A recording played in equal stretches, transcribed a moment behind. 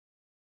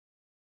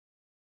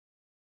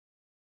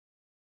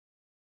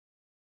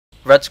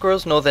Red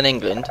Squirrels Northern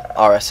England,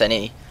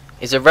 RSNE,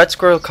 is a red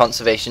squirrel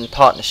conservation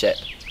partnership.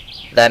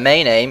 Their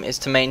main aim is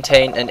to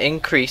maintain and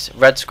increase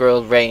red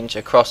squirrel range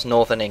across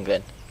northern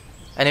England.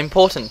 An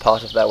important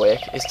part of their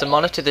work is to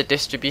monitor the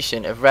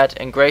distribution of red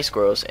and grey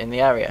squirrels in the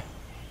area.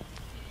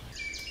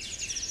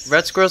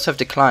 Red squirrels have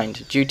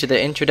declined due to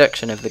the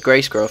introduction of the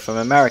grey squirrel from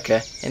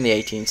America in the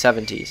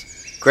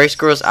 1870s. Grey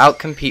squirrels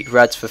outcompete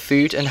reds for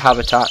food and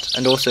habitat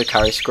and also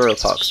carry squirrel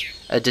pox,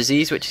 a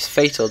disease which is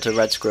fatal to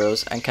red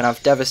squirrels and can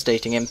have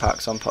devastating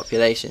impacts on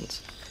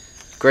populations.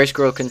 Grey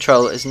squirrel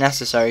control is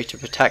necessary to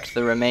protect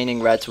the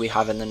remaining reds we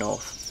have in the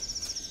north.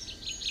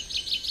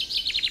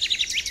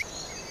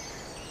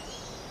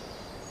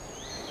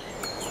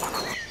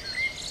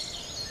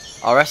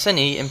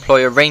 RSNE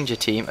employ a ranger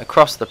team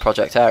across the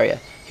project area,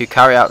 who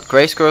carry out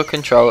grey squirrel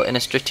control in a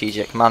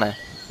strategic manner,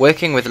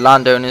 working with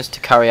landowners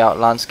to carry out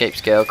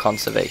landscape-scale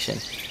conservation.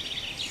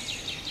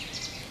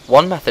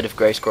 One method of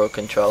grey squirrel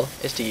control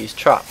is to use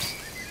traps.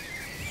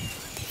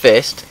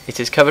 First, it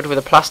is covered with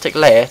a plastic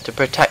layer to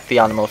protect the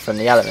animal from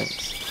the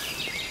elements.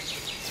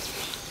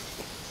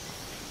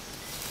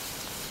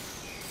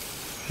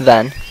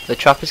 Then, the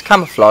trap is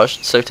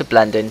camouflaged so to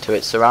blend into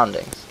its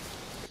surroundings.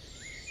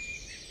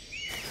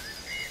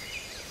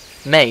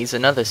 Maize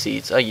and other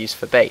seeds are used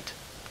for bait.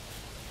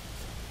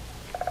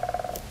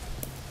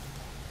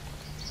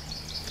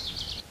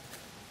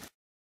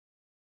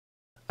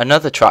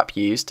 Another trap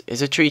used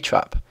is a tree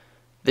trap.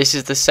 This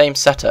is the same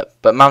setup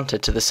but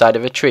mounted to the side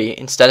of a tree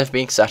instead of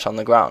being set on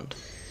the ground.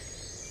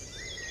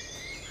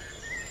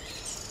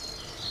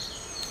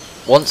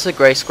 Once a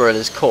grey squirrel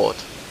is caught,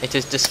 it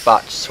is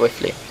dispatched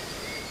swiftly.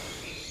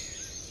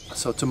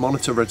 So to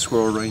monitor red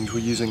squirrel range, we're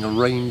using a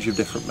range of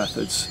different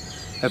methods.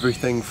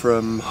 Everything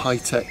from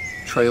high-tech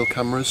trail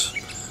cameras,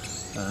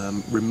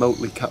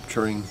 remotely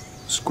capturing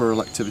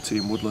squirrel activity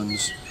in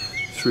woodlands,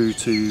 through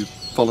to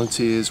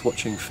volunteers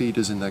watching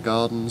feeders in their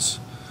gardens,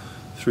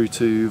 through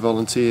to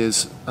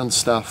volunteers and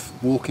staff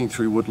walking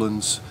through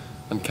woodlands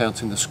and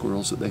counting the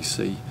squirrels that they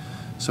see.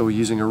 So we're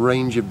using a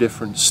range of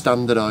different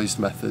standardised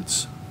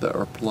methods that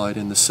are applied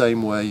in the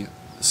same way,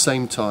 the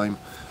same time,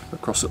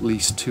 across at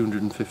least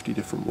 250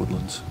 different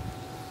woodlands.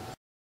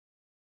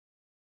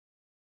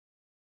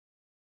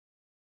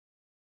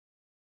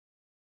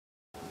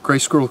 Grey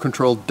squirrel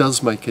control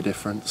does make a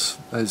difference.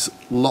 There's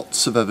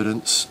lots of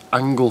evidence.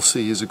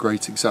 Anglesey is a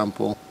great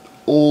example.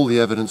 All the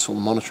evidence, all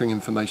the monitoring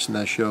information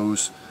there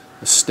shows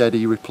a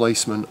steady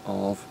replacement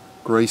of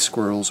grey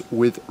squirrels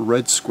with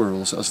red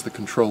squirrels as the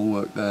control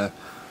work there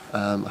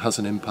has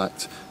an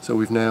impact. So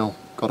we've now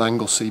got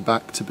Anglesey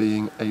back to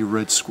being a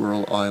red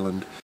squirrel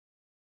island.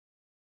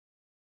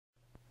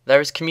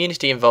 There is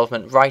community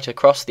involvement right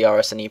across the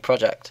RSNE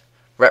project.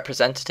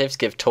 Representatives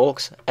give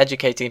talks,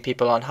 educating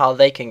people on how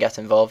they can get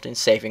involved in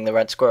saving the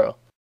red squirrel.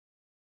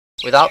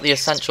 Without the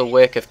essential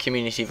work of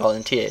community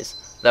volunteers,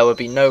 there would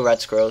be no red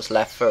squirrels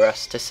left for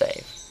us to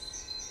save.